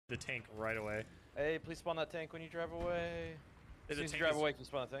the tank right away. Hey, please spawn that tank when you drive away. As soon as you drive away, can you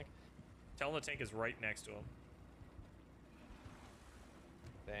spawn the tank? Tell him the tank is right next to him.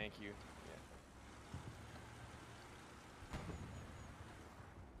 Thank you.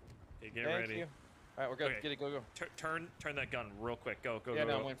 Okay, get ready. You. All right, we're good. Okay. Get it. Go. Turn that gun real quick. Go. Yeah, no,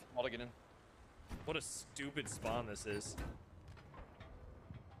 go. I'm waiting for Paul to get in. What a stupid spawn this is.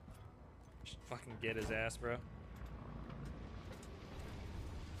 Just fucking get his ass, bro.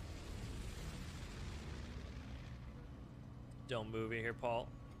 Don't move here, Paul.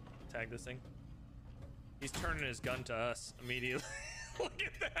 Tag this thing. He's turning his gun to us immediately. Look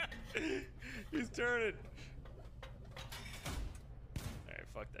at that. He's turning. Alright,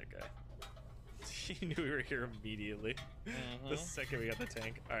 fuck that guy. He knew we were here immediately. The second we got the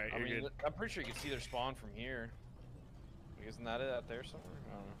tank. Alright, you're good. I'm pretty sure you can see their spawn from here. Isn't that it out there somewhere?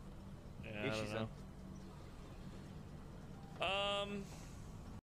 I don't know. Yeah, I don't know.